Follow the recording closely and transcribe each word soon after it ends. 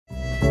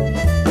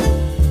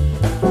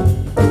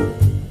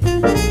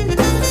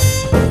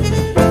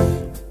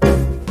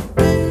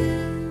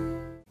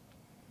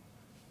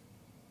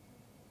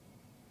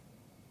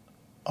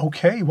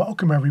Okay,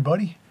 welcome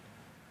everybody.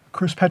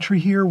 Chris Petri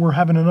here. We're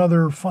having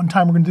another fun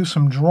time. We're going to do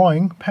some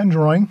drawing, pen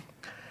drawing.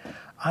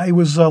 I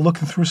was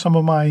looking through some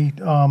of my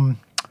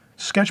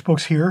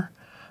sketchbooks here,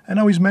 and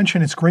I always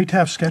mention it's great to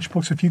have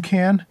sketchbooks if you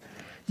can.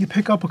 You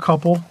pick up a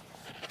couple.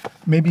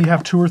 Maybe you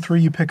have 2 or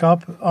 3 you pick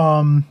up.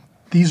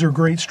 These are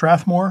great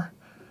Strathmore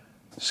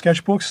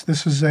sketchbooks.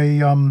 This is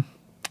a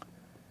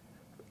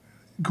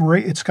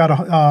great, it's got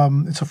a,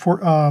 it's a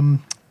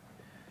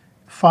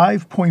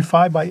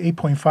 5.5 by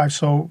 8.5,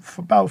 so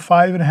about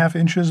 5.5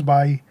 inches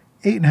by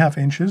 8.5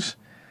 inches,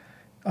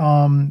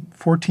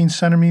 14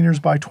 centimeters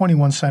by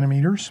 21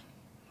 centimeters.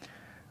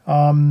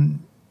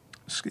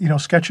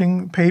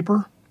 Sketching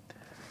paper,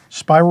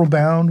 spiral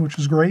bound, which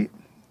is great.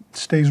 It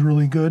stays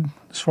really good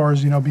as far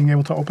as, being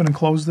able to open and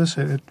close this.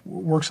 It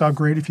works out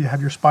great if you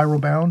have your spiral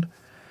bound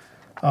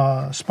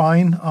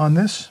spine on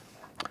this.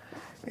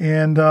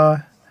 And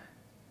how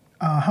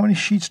many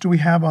sheets do we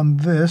have on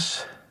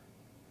this?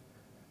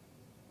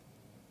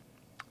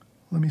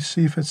 Let me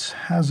see if it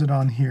has it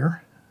on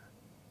here.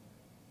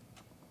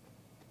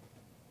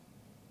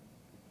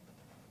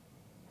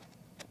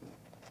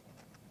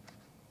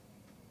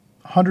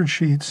 $100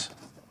 sheets.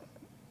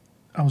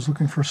 I was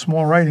looking for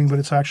small writing, but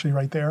it's actually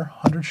right there.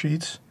 100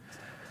 sheets.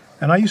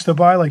 And I used to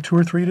buy like 2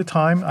 or 3 at a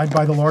time. I'd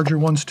buy the larger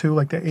ones too,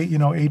 like the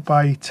 8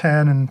 by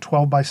 10 and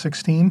 12 by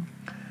 16.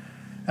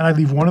 And I'd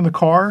leave one in the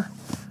car,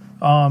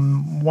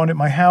 one at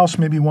my house,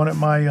 maybe one at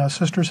my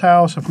sister's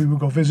house. If we would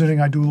go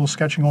visiting, I'd do a little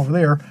sketching over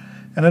there.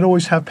 And I'd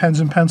always have pens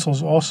and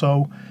pencils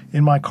also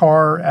in my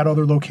car at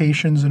other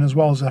locations and as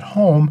well as at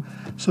home.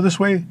 So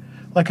this way,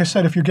 like I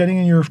said, if you're getting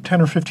in your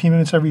 10 or 15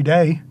 minutes every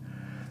day,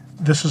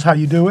 this is how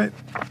you do it.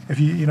 If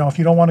you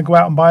don't want to go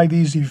out and buy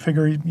these, you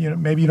figure,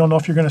 maybe you don't know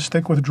if you're going to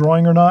stick with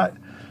drawing or not.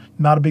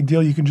 Not a big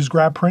deal. You can just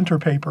grab printer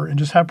paper and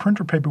just have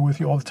printer paper with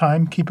you all the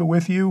time. Keep it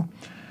with you.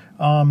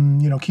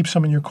 Keep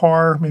some in your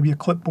car, maybe a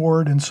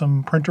clipboard and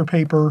some printer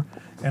paper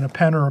and a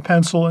pen or a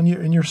pencil,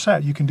 and you're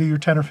set. You can do your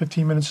 10 or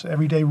 15 minutes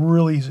every day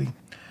real easy.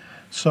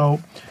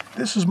 So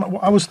this is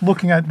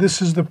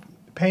this is the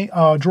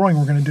drawing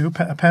we're going to do,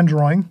 a pen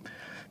drawing.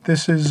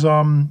 This is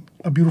a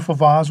beautiful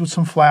vase with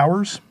some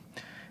flowers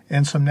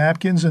and some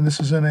napkins, and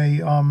this is in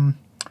a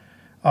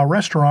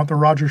restaurant, the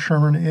Roger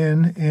Sherman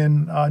Inn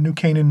in New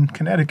Canaan,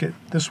 Connecticut.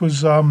 This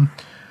was,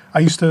 I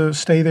used to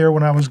stay there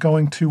when I was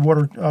going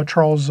to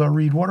Charles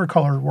Reed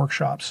watercolor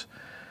workshops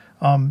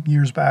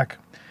years back.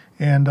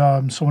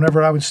 And so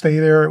whenever I would stay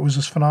there, it was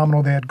just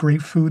phenomenal. They had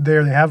great food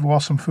there. They have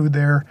awesome food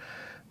there.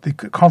 The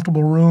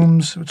comfortable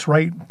rooms. It's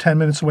right 10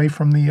 minutes away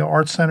from the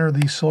art center,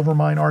 the Silver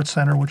Mine Art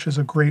Center, which is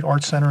a great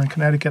art center in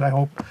Connecticut. I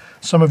hope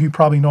some of you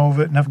probably know of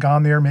it and have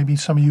gone there. Maybe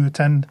some of you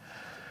attend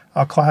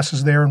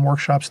classes there and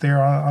workshops there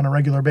on a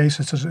regular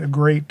basis. It's a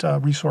great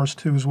resource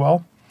too as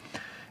well.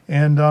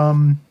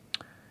 And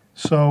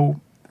so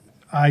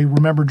I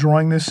remember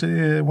drawing this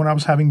when I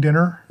was having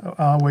dinner,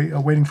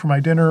 waiting for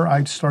my dinner.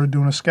 I started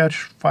doing a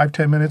sketch,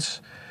 5-10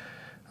 minutes,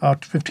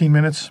 15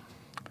 minutes.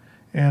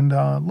 And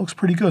it looks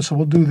pretty good, so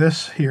we'll do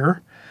this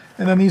here.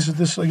 And then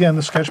again,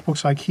 the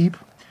sketchbooks I keep.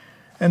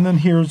 And then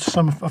here's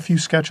a few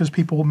sketches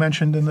people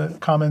mentioned in the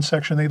comment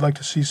section. They'd like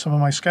to see some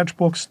of my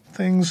sketchbooks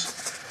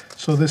things.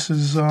 So this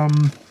is a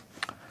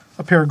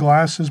pair of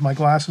glasses. My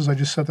glasses, I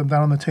just set them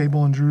down on the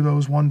table and drew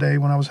those one day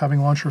when I was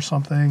having lunch or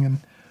something. And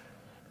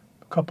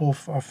a couple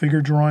of figure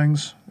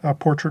drawings,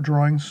 portrait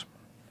drawings.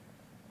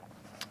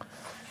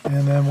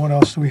 And then what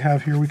else do we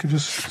have here? We could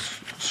just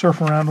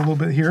surf around a little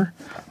bit here.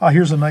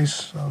 Here's a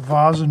nice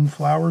vase and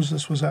flowers.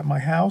 This was at my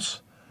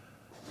house.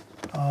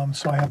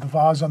 So I have the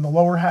vase on the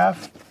lower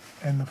half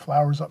and the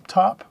flowers up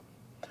top.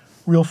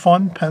 Real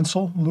fun,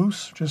 pencil,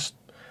 loose. Just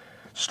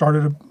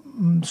started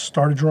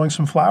drawing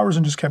some flowers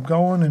and just kept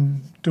going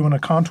and doing a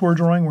contour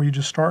drawing where you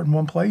just start in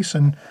one place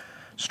and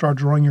start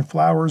drawing your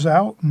flowers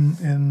out,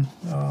 and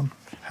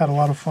had a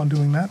lot of fun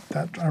doing that.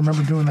 I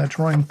remember doing that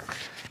drawing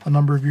a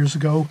number of years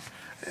ago.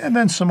 And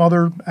then some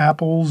other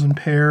apples and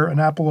an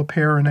apple, a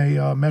pear, and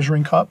a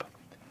measuring cup.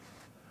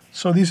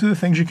 So these are the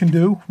things you can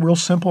do. Real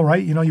simple,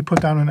 right? You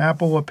put down an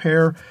apple, a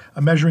pear,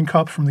 a measuring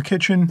cup from the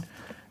kitchen,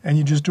 and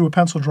you just do a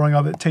pencil drawing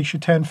of it. It takes you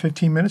 10,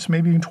 15 minutes,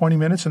 maybe even 20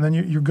 minutes, and then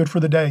you're good for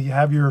the day. You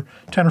have your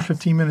 10 or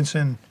 15 minutes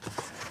in.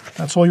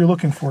 That's all you're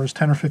looking for is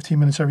 10 or 15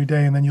 minutes every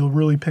day, and then you'll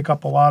really pick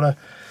up a lot of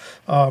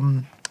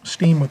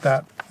steam with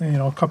that.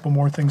 A couple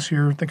more things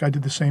here. I think I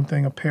did the same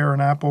thing, a pear,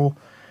 an apple,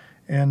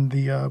 and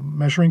the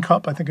measuring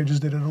cup. I think I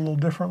just did it a little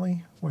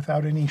differently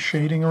without any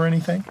shading or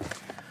anything.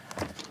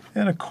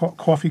 And a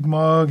coffee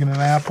mug and an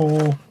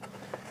apple.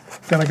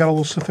 Then I got a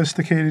little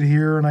sophisticated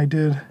here, and I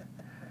did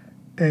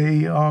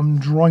a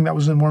drawing that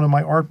was in one of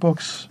my art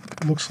books.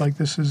 It looks like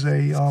this is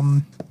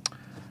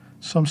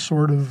some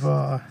sort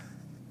of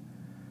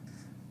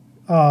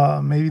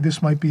maybe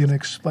this might be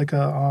like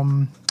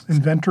a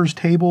inventor's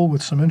table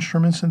with some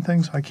instruments and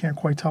things. I can't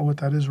quite tell what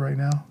that is right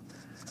now.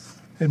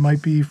 It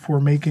might be for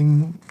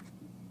making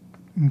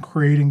in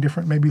creating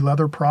different, maybe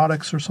leather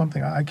products or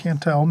something. I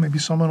can't tell. Maybe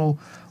someone will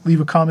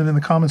leave a comment in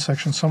the comment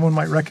section. Someone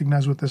might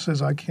recognize what this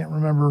is. I can't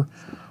remember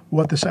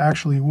what this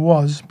actually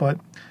was, but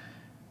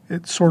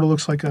it sort of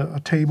looks like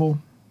a table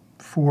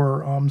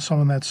for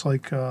someone that's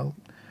like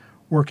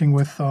working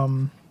with,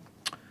 I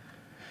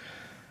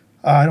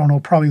don't know,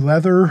 probably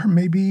leather,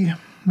 maybe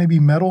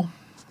metal,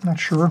 not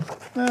sure.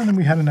 And then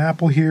we had an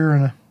apple here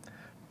and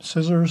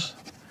scissors.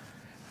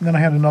 And then I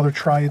had another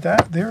try at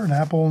that there, an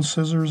apple and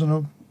scissors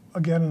and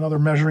again another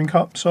measuring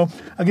cup. So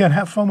again,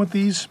 have fun with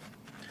these.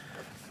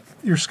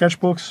 Your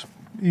sketchbooks,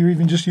 you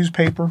even just use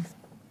paper.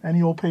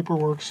 Any old paper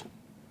works.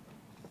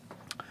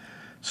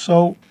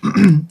 So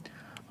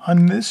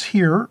on this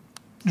here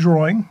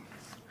drawing,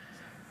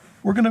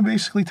 we're going to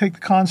basically take the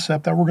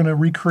concept that we're going to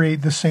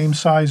recreate the same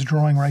size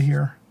drawing right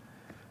here.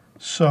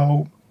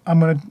 So I'm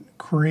going to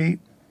create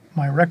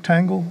my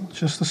rectangle,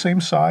 just the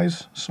same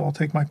size. So I'll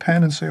take my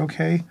pen and say,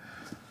 okay,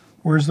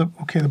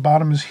 the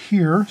bottom is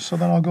here. So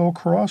then I'll go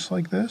across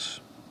like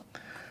this.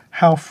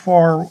 How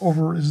far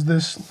over is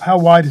this? How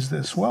wide is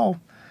this?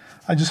 Well,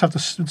 I just have to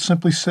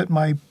simply sit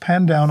my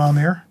pen down on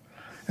there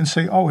and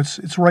say, oh,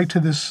 it's right to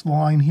this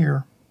line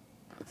here.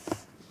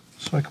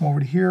 So I come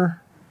over to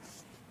here,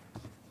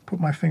 put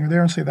my finger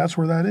there and say that's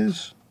where that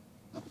is,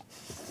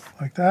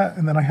 like that.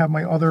 And then I have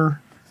my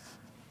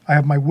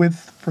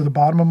width for the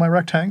bottom of my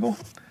rectangle.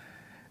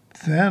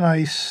 Then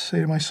I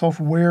say to myself,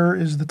 where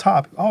is the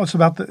top? Oh,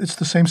 it's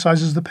the same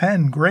size as the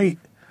pen. Great.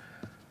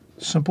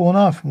 Simple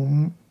enough.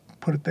 We'll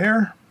put it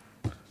there.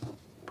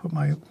 Put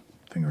my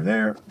finger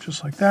there,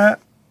 just like that.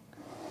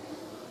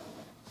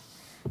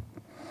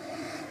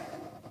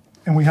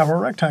 And we have our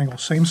rectangle,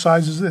 same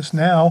size as this.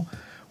 Now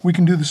we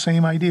can do the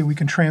same idea. We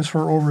can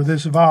transfer over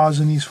this vase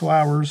and these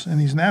flowers and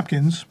these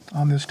napkins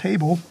on this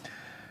table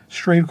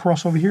straight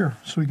across over here.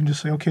 So we can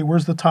just say, okay,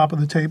 where's the top of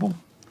the table?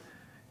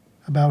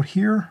 About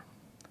here.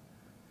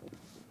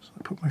 So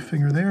I put my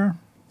finger there,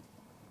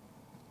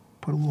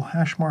 put a little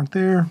hash mark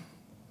there,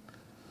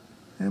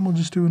 and we'll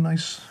just do a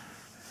nice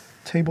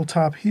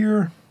tabletop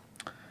here.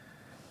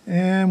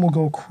 And we'll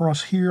go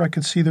across here. I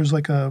can see there's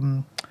like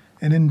an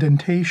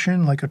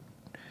indentation, like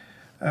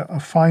a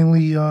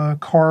finely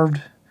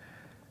carved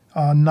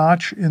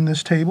notch in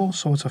this table.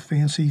 So it's a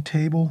fancy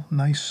table,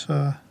 nice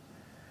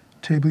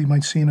table you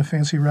might see in a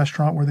fancy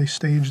restaurant where they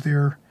stage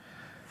their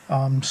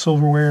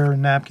silverware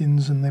and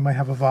napkins, and they might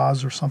have a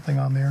vase or something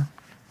on there,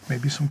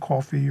 maybe some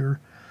coffee or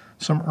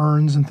some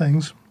urns and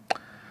things.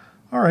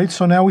 All right,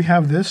 so now we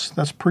have this.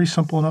 That's pretty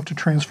simple enough to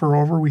transfer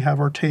over. We have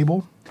our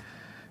table.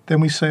 Then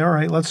we say, all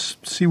right, let's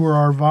see where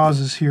our vase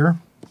is here.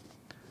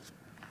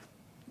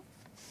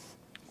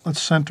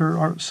 Let's say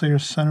our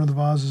center of the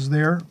vase is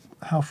there.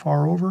 How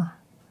far over?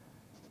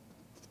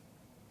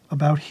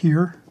 About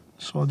here.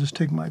 So I'll just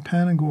take my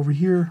pen and go over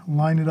here,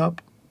 line it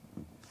up.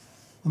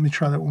 Let me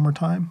try that one more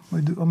time.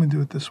 Let me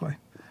do it this way.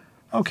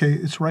 Okay,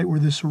 it's right where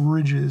this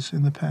ridge is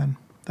in the pen.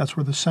 That's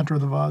where the center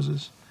of the vase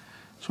is.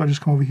 So I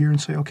just come over here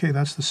and say, okay,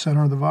 that's the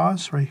center of the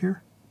vase right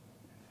here.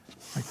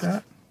 Like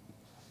that.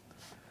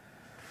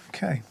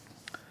 Okay.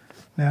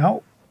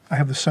 Now, I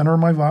have the center of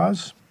my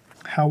vase.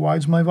 How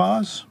wide's my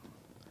vase?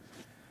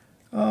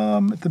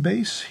 At the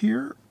base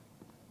here,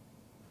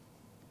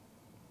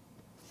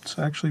 it's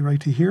actually right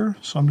to here.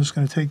 So I'm just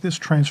going to take this,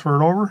 transfer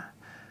it over.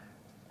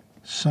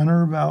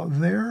 Center about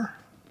there.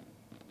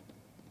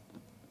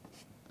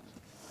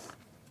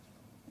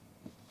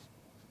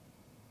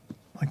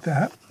 Like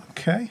that.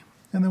 Okay.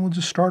 And then we'll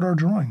just start our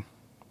drawing.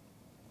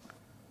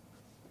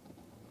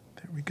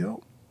 There we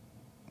go.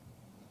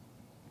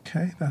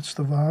 Okay, that's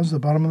the vase, the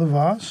bottom of the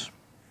vase.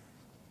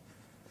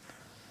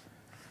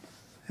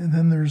 And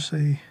then there's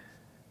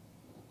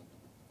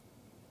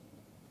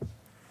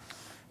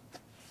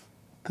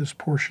this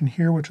portion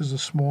here, which is a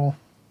small,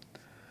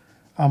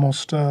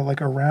 almost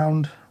like a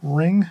round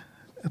ring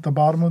at the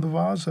bottom of the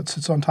vase that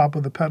sits on top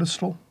of the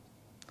pedestal.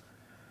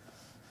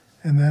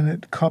 And then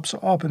it cups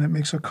up and it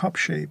makes a cup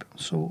shape,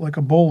 so like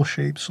a bowl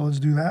shape. So let's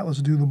do that.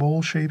 Let's do the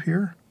bowl shape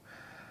here.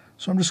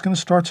 So I'm just going to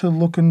start to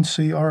look and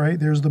see, all right,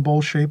 there's the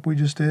bowl shape we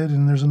just did,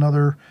 and there's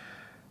another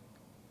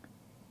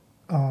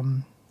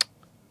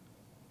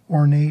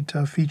ornate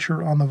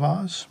feature on the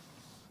vase.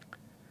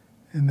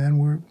 And then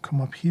we'll come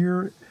up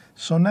here.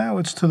 So now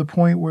it's to the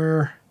point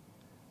where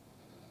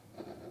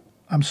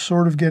I'm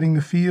sort of getting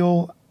the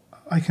feel.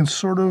 I can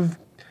sort of,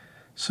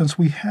 since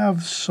we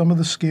have some of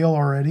the scale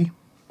already,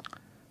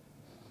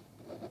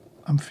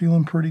 I'm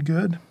feeling pretty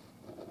good.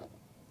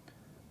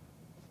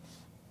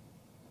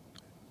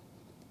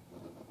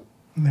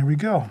 And there we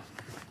go.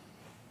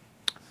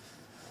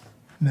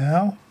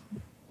 Now,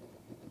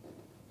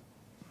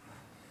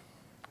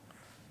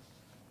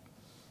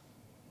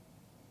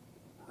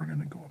 we're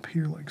going to go up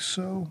here like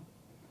so.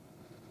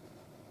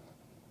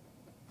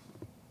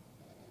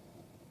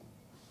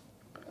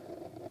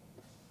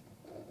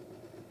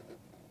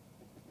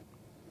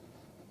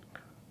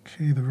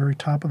 Okay, the very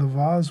top of the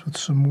vase with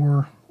some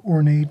more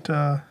ornate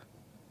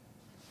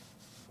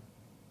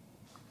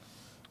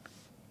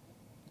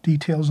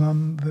details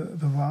on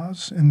the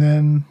vase. And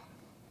then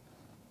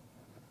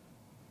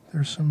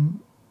There's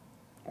some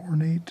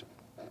ornate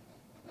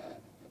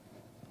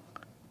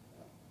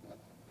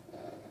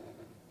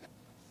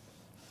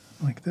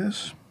like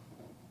this.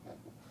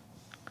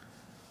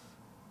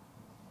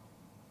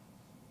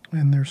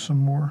 And there's some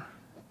more,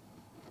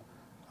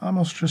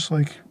 almost just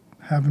like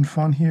having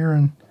fun here,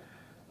 and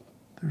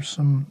there's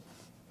some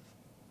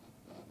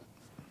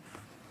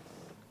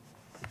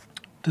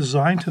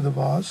design to the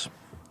vase.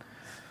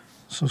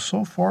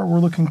 So far we're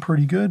looking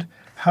pretty good.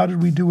 How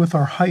did we do with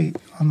our height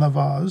on the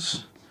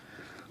vase?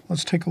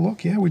 Let's take a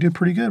look. Yeah, we did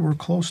pretty good. We're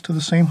close to the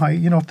same height.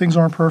 You know, if things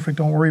aren't perfect,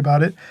 don't worry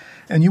about it.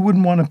 And you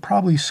wouldn't want to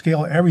probably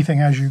scale everything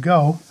as you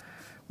go.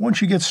 Once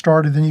you get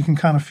started, then you can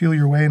kind of feel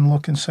your way and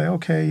look and say,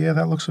 okay, yeah,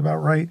 that looks about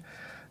right.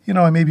 You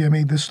know, maybe I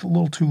made this a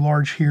little too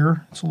large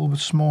here. It's a little bit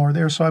smaller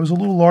there. So I was a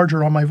little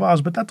larger on my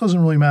vase, but that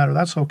doesn't really matter.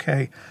 That's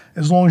okay,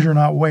 as long as you're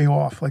not way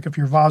off. Like if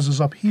your vase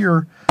is up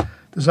here,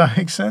 does that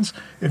make sense?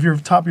 If your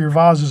top of your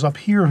vase is up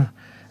here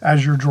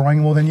as you're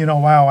drawing, well then you know,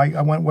 wow,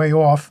 I went way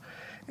off.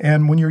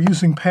 And when you're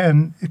using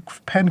pen,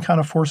 pen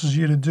kind of forces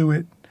you to do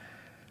it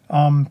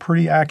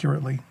pretty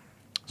accurately.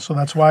 So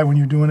that's why when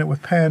you're doing it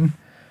with pen,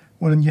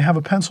 when you have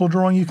a pencil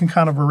drawing, you can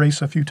kind of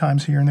erase a few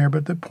times here and there.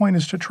 But the point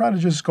is to try to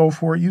just go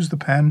for it, use the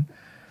pen.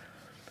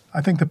 I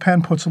think the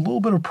pen puts a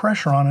little bit of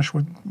pressure on us,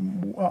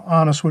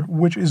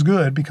 which is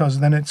good,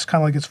 because then it's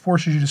kind of like it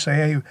forces you to say,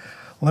 hey,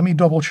 let me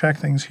double check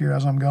things here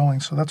as I'm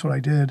going. So that's what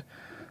I did.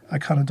 I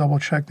kind of double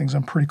check things.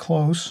 I'm pretty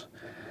close.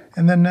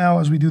 And then now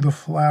as we do the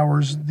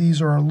flowers, these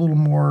are a little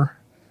more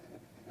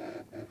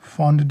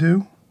fun to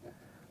do.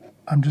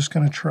 I'm just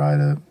going to try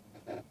to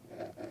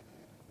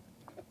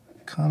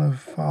kind of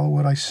follow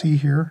what I see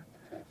here.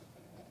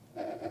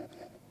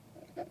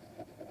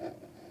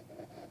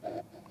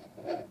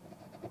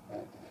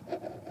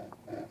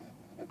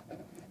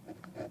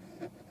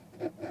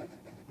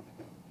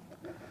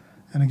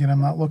 And again,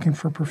 I'm not looking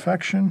for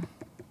perfection.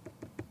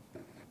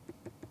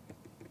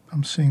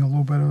 I'm seeing a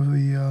little bit of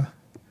the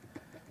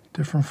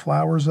different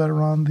flowers that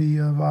are on the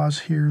vase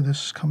here.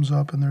 This comes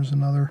up and there's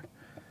another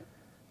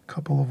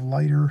couple of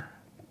lighter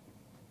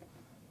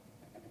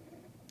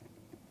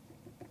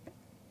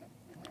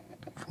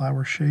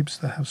flower shapes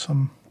that have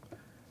some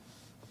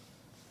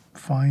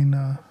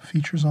fine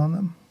features on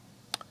them.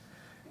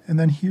 And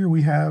then here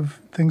we have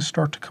things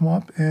start to come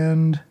up,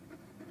 and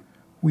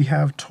we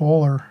have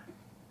taller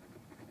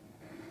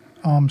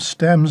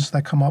stems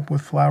that come up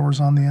with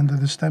flowers on the end of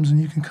the stems, and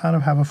you can kind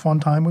of have a fun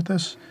time with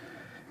this.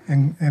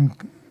 And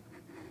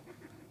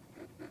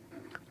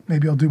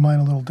maybe I'll do mine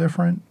a little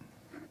different.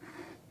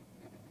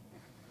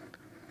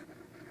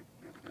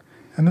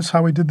 And this is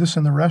how we did this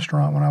in the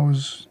restaurant when I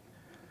was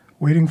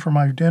waiting for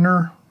my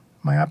dinner,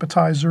 my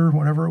appetizer,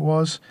 whatever it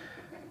was.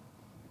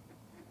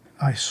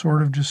 I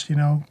sort of just, you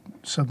know,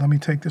 said, let me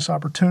take this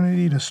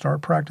opportunity to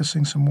start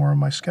practicing some more of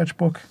my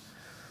sketchbook,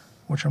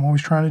 which I'm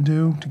always trying to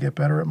do to get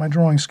better at my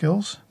drawing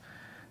skills.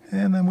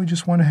 And then we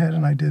just went ahead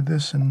and I did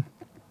this, and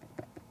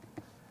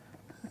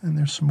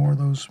there's some more of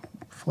those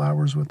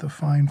flowers with the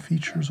fine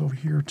features over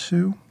here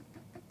too.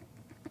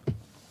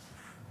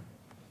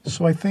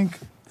 So I think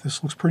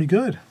this looks pretty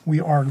good. We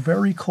are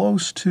very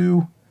close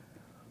to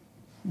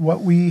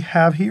what we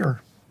have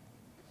here.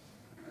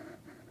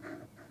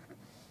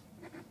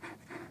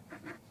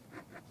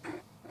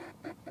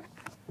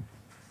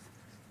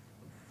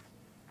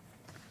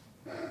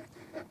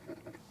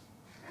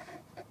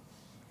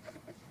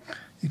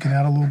 You can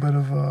add a little bit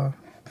of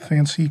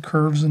fancy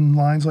curves and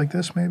lines like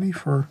this, maybe,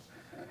 for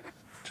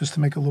just to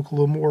make it look a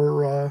little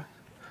more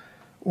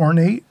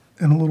ornate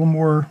and a little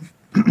more,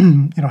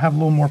 you know, have a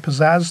little more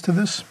pizzazz to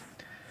this.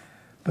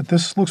 But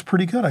this looks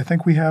pretty good. I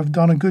think we have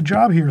done a good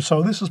job here.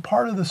 So this is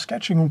part of the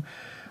sketching,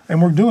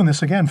 and we're doing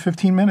this again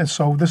 15 minutes.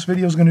 So this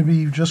video is going to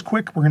be just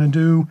quick. We're going to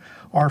do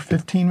our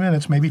 15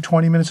 minutes, maybe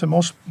 20 minutes at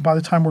most by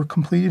the time we're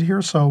completed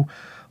here. So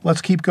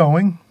let's keep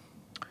going.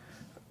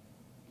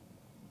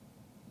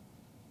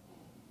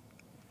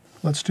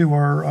 Let's do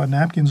our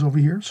napkins over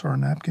here. So our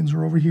napkins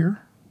are over here.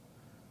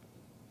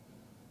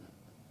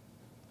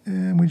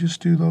 And we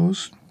just do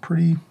those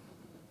pretty.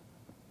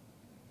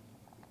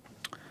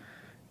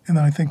 And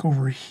then I think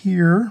over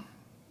here,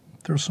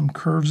 there's some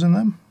curves in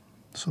them.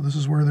 So this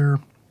is where they're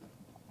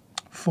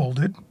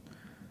folded.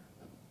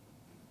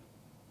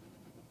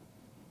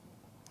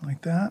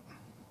 Like that.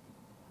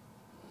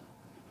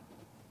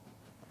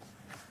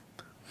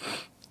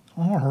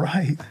 All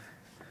right.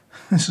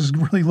 This is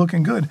really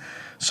looking good.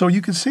 So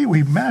you can see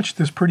we matched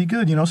this pretty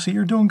good. You know, see,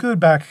 you're doing good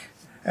back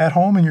at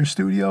home in your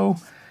studio,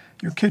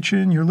 your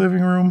kitchen, your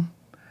living room,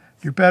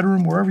 your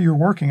bedroom, wherever you're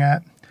working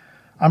at.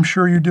 I'm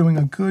sure you're doing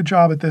a good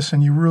job at this,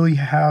 and you really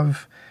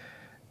have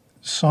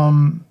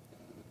some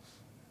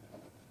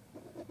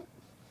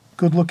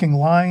good-looking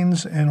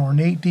lines and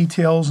ornate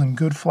details and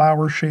good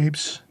flower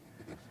shapes.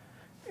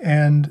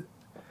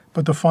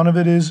 But the fun of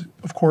it is,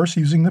 of course,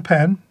 using the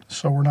pen.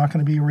 So we're not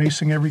going to be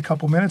erasing every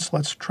couple minutes.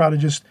 Let's try to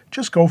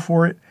just go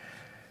for it.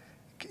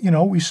 You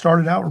know, we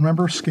started out,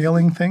 remember,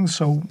 scaling things.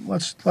 So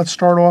let's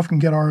start off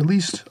and get at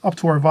least up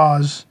to our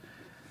vase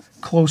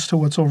close to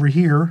what's over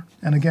here.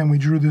 And again, we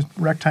drew the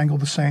rectangle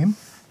the same.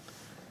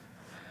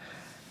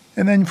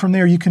 And then from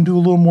there, you can do a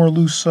little more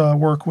loose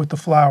work with the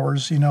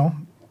flowers, you know.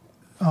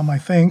 I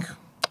think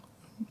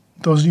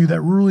those of you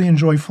that really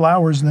enjoy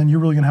flowers, then you're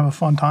really going to have a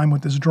fun time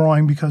with this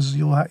drawing, because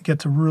you'll get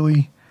to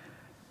really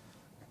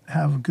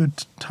have a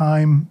good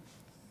time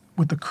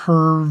with the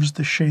curves,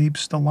 the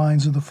shapes, the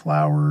lines of the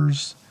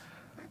flowers,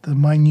 the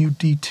minute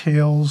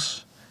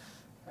details.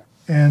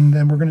 And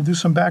then we're going to do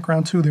some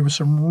background too. There was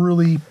some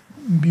really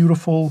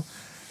beautiful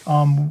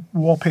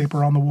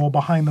wallpaper on the wall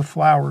behind the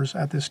flowers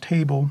at this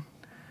table.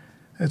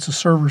 It's a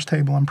server's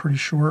table, I'm pretty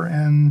sure,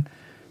 and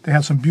they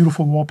had some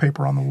beautiful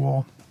wallpaper on the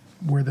wall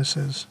where this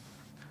is.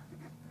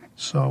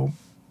 So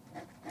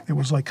it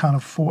was like kind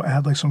of it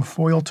had like some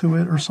foil to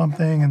it or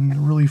something,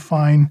 and really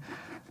fine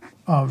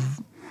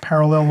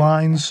parallel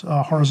lines,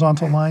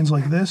 horizontal lines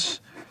like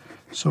this.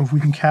 So if we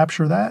can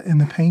capture that in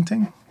the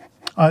painting,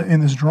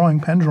 in this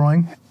drawing, pen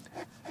drawing,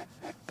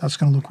 that's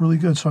going to look really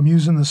good. So I'm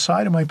using the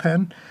side of my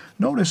pen.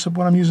 Notice that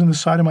when I'm using the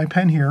side of my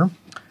pen here,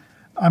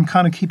 I'm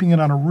kind of keeping it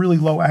on a really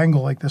low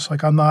angle like this.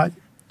 Like I'm not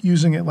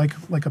using it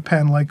like a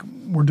pen like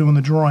we're doing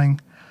the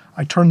drawing.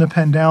 I turn the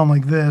pen down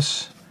like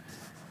this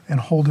and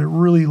hold it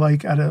really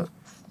like at a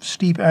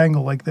steep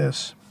angle like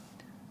this.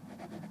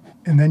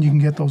 And then you can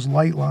get those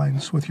light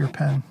lines with your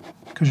pen,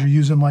 because you're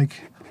using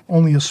like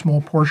only a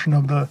small portion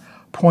of the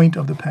point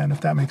of the pen,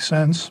 if that makes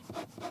sense.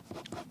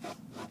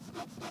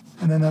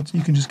 And then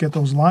you can just get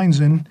those lines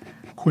in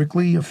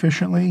quickly,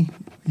 efficiently.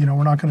 You know,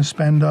 we're not going to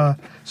spend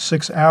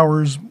 6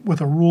 hours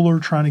with a ruler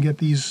trying to get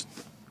these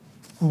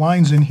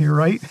lines in here,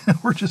 right?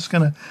 We're just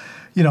going to,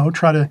 you know,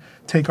 try to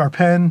take our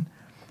pen,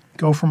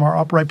 go from our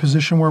upright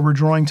position where we're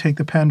drawing, take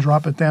the pen,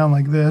 drop it down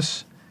like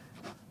this.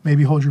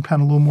 Maybe hold your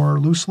pen a little more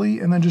loosely,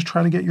 and then just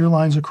try to get your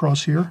lines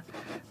across here.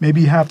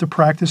 Maybe you have to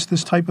practice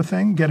this type of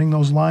thing, getting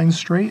those lines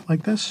straight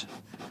like this.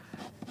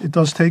 It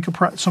does take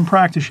some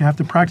practice. You have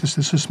to practice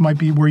this. This might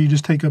be where you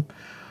just take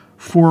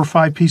 4 or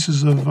 5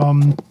 pieces of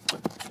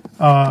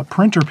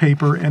printer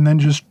paper and then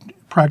just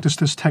practice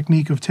this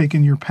technique of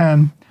taking your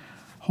pen,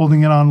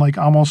 holding it on like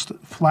almost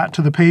flat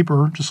to the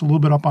paper, just a little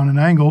bit up on an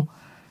angle,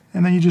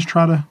 and then you just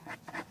try to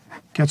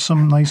get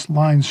some nice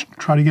lines,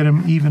 try to get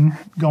them even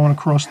going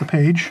across the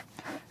page.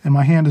 And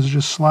my hand is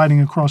just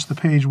sliding across the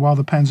page while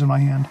the pen's in my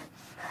hand.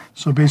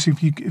 So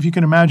basically, if you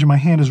can imagine, my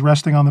hand is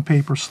resting on the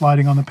paper,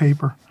 sliding on the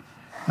paper,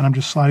 and I'm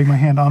just sliding my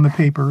hand on the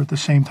paper at the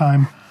same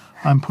time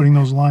I'm putting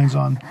those lines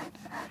on.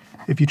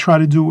 If you try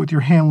to do it with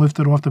your hand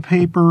lifted off the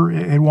paper,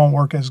 it won't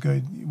work as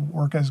good.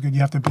 You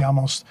have to be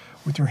almost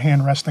with your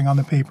hand resting on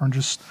the paper and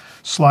just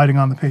sliding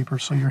on the paper.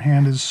 So your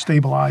hand is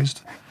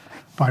stabilized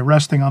by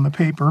resting on the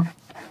paper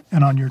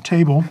and on your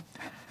table.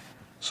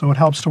 So it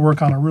helps to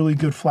work on a really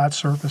good flat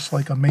surface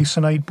like a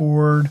masonite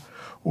board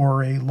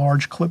or a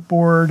large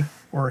clipboard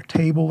or a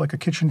table like a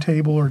kitchen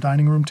table or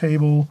dining room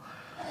table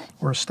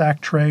or a stack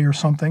tray or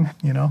something,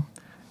 you know.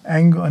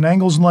 An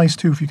angle's nice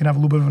too. If you can have a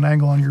little bit of an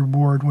angle on your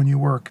board when you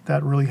work,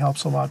 that really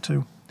helps a lot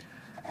too.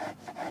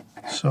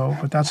 So,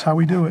 but that's how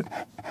we do it,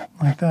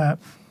 like that.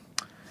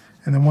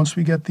 And then once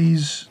we get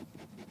these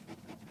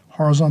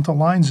horizontal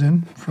lines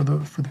in for the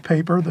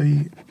paper,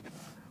 the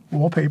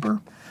wallpaper,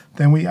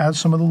 then we add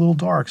some of the little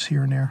darks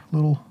here and there,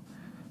 little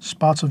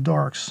spots of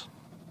darks.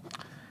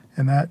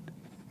 And that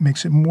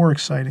makes it more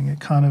exciting. It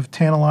kind of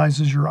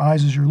tantalizes your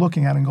eyes as you're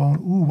looking at it and going,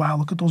 ooh, wow,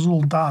 look at those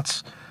little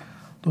dots,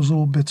 those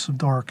little bits of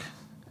dark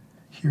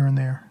here and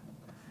there.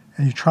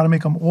 And you try to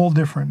make them all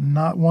different,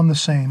 not one the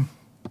same.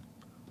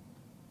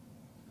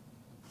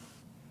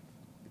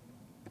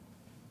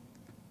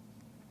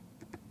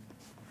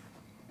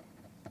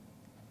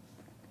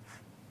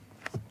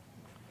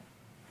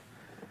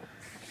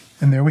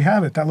 And there we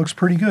have it. That looks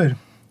pretty good.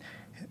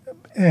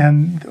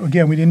 And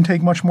again, we didn't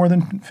take much more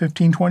than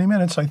 15, 20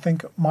 minutes. I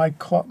think my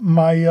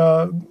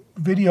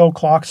video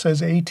clock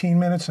says 18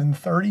 minutes and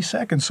 30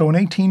 seconds. So in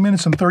 18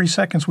 minutes and 30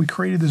 seconds, we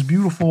created this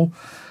beautiful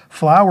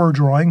flower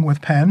drawing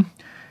with pen.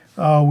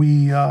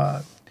 We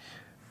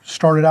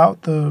started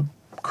out the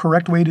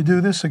correct way to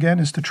do this, again,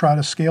 is to try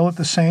to scale it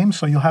the same.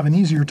 So you'll have an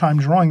easier time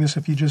drawing this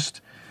if you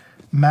just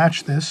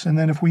match this. And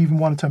then if we even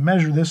wanted to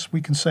measure this,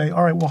 we can say,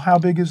 all right, well, how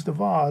big is the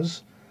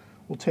vase?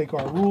 We'll take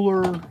our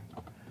ruler.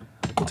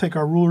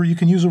 You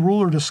can use a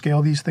ruler to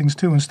scale these things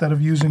too. Instead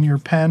of using your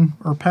pen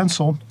or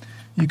pencil,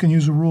 you can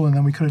use a ruler. And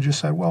then we could have just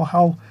said, well,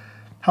 how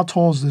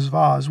tall is this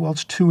vase? Well,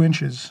 it's 2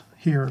 inches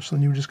here. So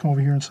then you would just come over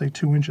here and say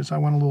 2 inches. I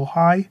went a little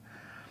high.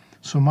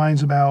 So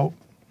mine's about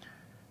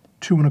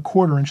 2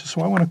 1/4 inches.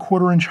 So I went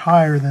 1/4 inch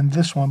higher than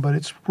this one, but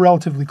it's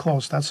relatively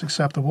close. That's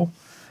acceptable.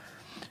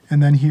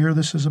 And then here,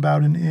 this is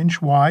about 1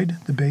 inch wide,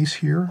 the base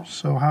here.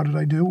 So how did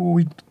I do? Well,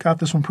 we got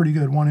this one pretty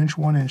good, 1 inch,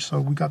 1 inch. So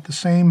we got the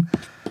same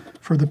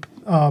for the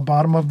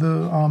bottom of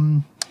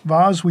the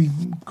vase. We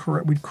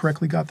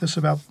correctly got this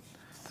about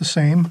the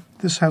same.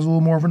 This has a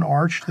little more of an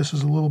arch. This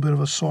is a little bit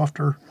of a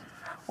softer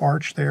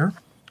arch there.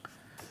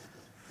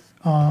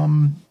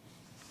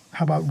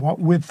 How about what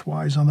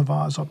width-wise on the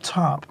vase up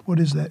top? What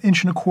is that? 1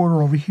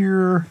 1/4 over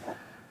here,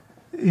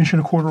 1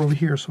 1/4 over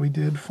here. So we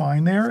did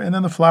fine there. And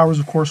then the flowers,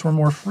 of course, were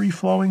more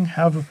free-flowing,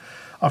 have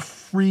a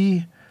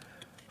free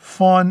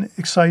fun,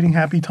 exciting,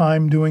 happy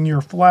time doing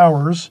your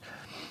flowers.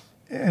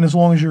 And as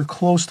long as you're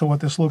close to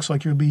what this looks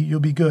like, you'll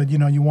be good. You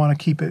know, you want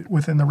to keep it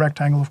within the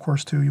rectangle, of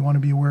course, too. You want to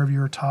be aware of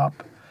your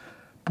top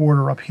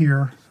border up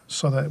here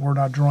so that we're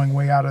not drawing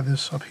way out of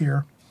this up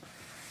here.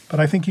 But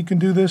I think you can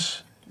do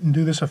this and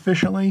do this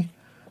efficiently.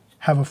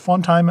 Have a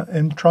fun time,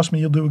 and trust me,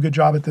 you'll do a good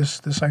job at this.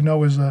 This I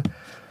know is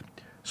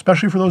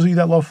especially for those of you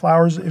that love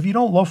flowers. If you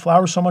don't love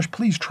flowers so much,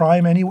 please try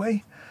them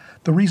anyway.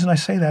 The reason I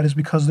say that is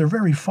because they're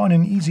very fun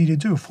and easy to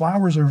do.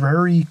 Flowers are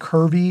very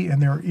curvy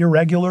and they're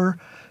irregular,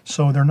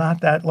 so they're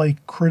not that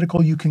like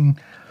critical. You can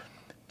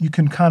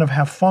kind of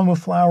have fun with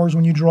flowers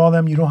when you draw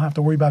them. You don't have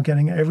to worry about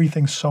getting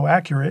everything so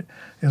accurate.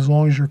 As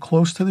long as you're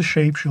close to the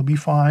shapes, you'll be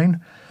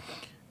fine.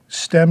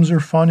 Stems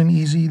are fun and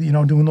easy, you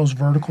know, doing those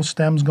vertical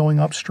stems going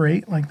up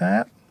straight like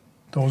that.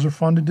 Those are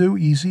fun to do,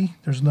 easy.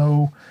 There's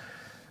no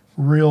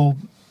real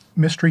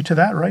mystery to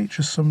that, right?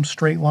 Just some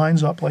straight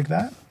lines up like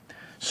that.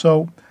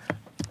 So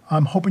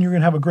I'm hoping you're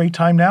going to have a great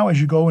time now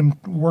as you go and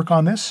work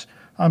on this.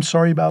 I'm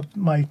sorry about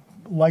my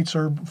lights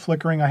are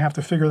flickering. I have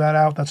to figure that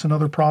out. That's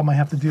another problem I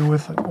have to deal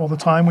with all the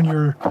time. When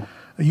you're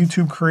a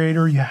YouTube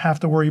creator, you have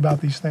to worry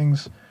about these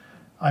things.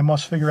 I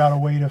must figure out a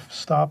way to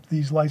stop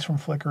these lights from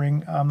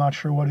flickering. I'm not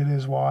sure what it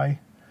is, why.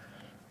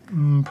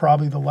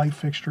 Probably the light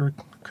fixture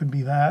could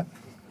be that.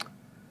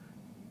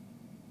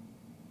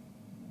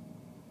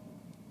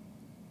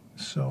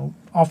 So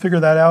I'll figure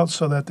that out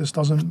so that this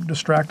doesn't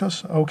distract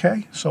us.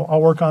 Okay, so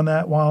I'll work on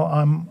that while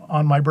I'm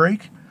on my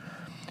break.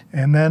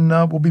 And then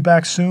we'll be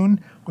back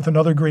soon with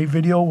another great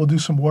video. We'll do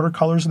some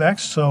watercolors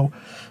next. So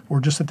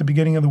we're just at the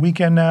beginning of the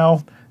weekend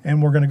now,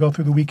 and we're going to go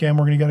through the weekend.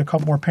 We're going to get a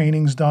couple more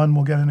paintings done.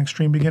 We'll get an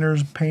extreme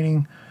beginners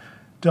painting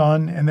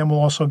done, and then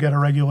we'll also get a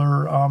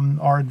regular,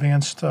 our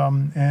advanced,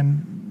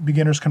 and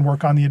beginners can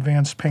work on the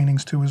advanced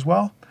paintings too as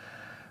well.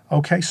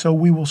 Okay, so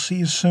we will see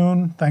you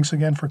soon. Thanks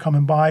again for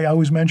coming by. I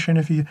always mention,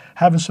 if you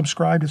haven't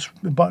subscribed,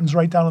 the button's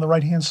right down on the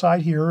right-hand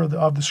side here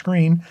of the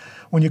screen.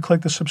 When you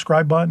click the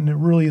subscribe button, it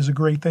really is a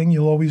great thing.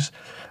 You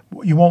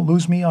won't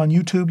lose me on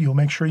YouTube. You'll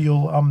make sure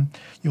you'll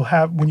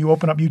have, when you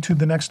open up YouTube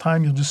the next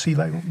time, you'll just see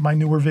like my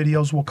newer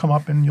videos will come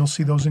up and you'll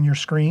see those in your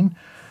screen.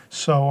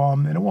 So,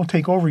 and it won't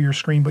take over your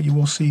screen, but you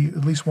will see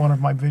at least one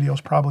of my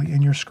videos probably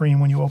in your screen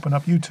when you open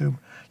up YouTube.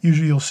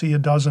 Usually you'll see a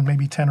dozen,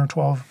 maybe 10 or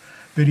 12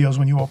 videos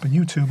when you open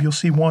YouTube. You'll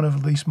see one of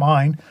at least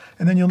mine,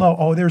 and then you'll know,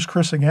 oh, there's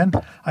Chris again.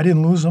 I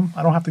didn't lose him.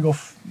 I don't have to go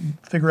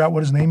figure out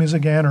what his name is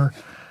again, or,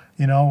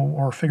 you know,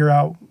 or figure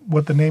out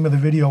what the name of the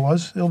video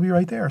was. It'll be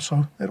right there.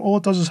 So all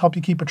it does is help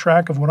you keep a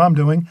track of what I'm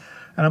doing,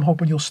 and I'm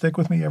hoping you'll stick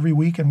with me every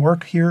week and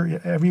work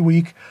here every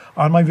week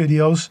on my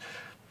videos.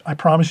 I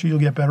promise you'll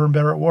get better and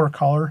better at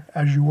watercolor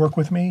as you work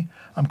with me.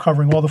 I'm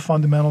covering all the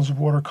fundamentals of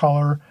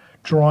watercolor,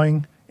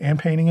 drawing and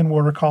painting in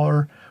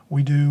watercolor.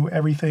 We do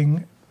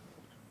everything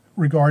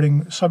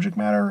regarding subject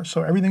matter.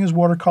 So everything is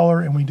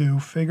watercolor, and we do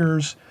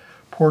figures,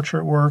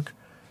 portrait work,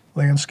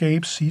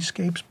 landscapes,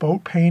 seascapes,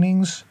 boat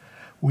paintings.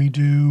 We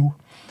do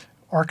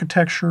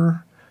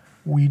architecture.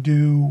 We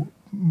do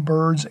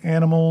birds,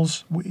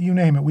 animals, you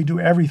name it. We do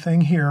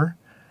everything here,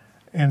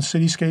 and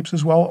cityscapes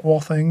as well. All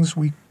things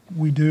we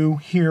do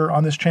here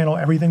on this channel,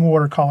 everything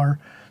watercolor.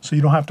 So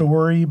you don't have to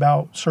worry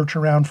about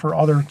searching around for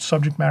other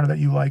subject matter that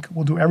you like.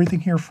 We'll do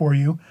everything here for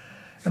you.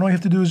 And all you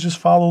have to do is just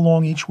follow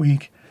along each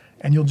week.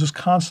 And you'll just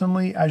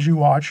constantly, as you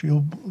watch,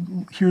 you'll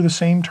hear the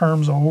same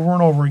terms over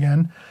and over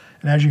again.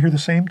 And as you hear the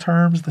same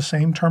terms, the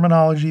same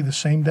terminology, the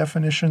same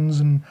definitions,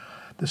 and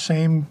the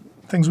same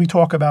things we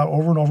talk about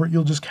over and over,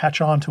 you'll just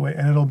catch on to it,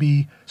 and it'll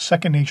be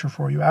second nature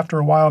for you. After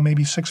a while,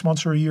 maybe 6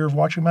 months or a year of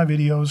watching my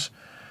videos,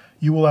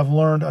 you will have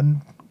learned a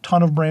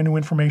ton of brand new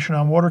information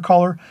on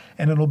watercolor,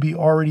 and it'll be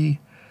already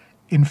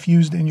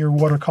infused in your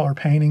watercolor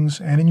paintings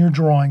and in your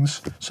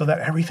drawings so that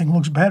everything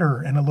looks better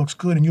and it looks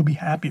good and you'll be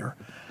happier.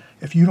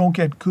 If you don't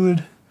get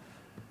good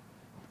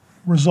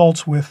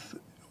results with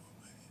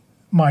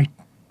my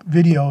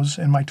videos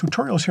and my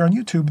tutorials here on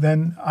YouTube,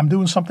 then I'm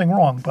doing something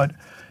wrong. But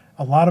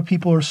a lot of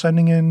people are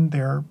sending in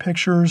their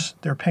pictures,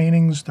 their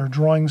paintings, their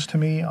drawings to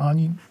me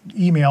on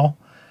email.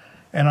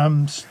 And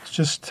I'm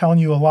just telling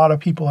you, a lot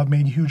of people have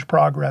made huge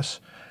progress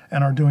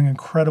and are doing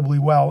incredibly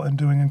well and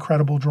doing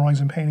incredible drawings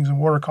and paintings in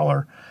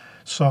watercolor.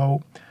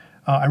 So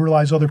I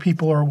realize other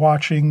people are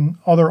watching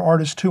other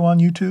artists too on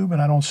YouTube,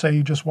 and I don't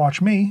say just watch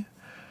me.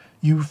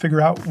 You figure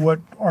out what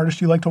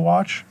artists you like to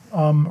watch,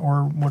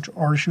 or which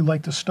artists you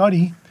like to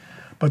study.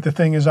 But the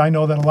thing is, I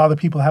know that a lot of the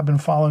people have been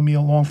following me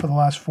along for the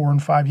last 4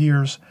 and 5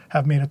 years,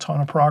 have made a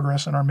ton of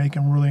progress and are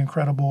making really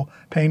incredible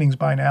paintings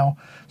by now.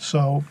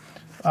 So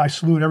I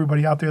salute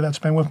everybody out there that's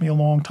been with me a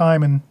long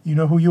time, and you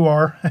know who you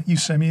are. You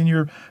send me in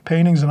your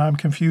paintings, and I'm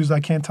confused. I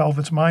can't tell if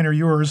it's mine or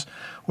yours,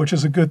 which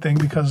is a good thing,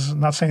 because I'm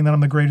not saying that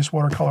I'm the greatest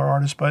watercolor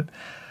artist, but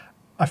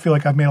I feel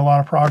like I've made a lot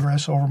of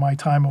progress over my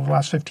time over the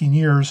last 15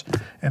 years.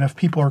 And if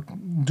people are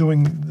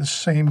doing the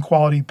same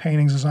quality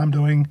paintings as I'm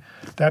doing,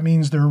 that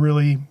means they're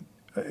really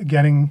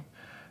getting,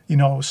 you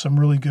know, some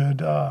really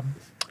good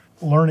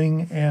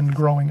learning and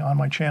growing on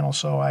my channel.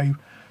 So I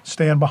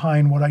stand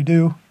behind what I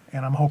do,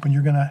 and I'm hoping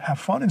you're going to have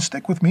fun and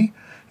stick with me,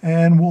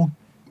 and we'll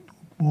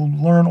we'll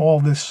learn all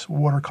this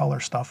watercolor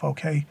stuff,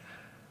 okay?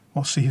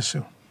 We'll see you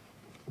soon.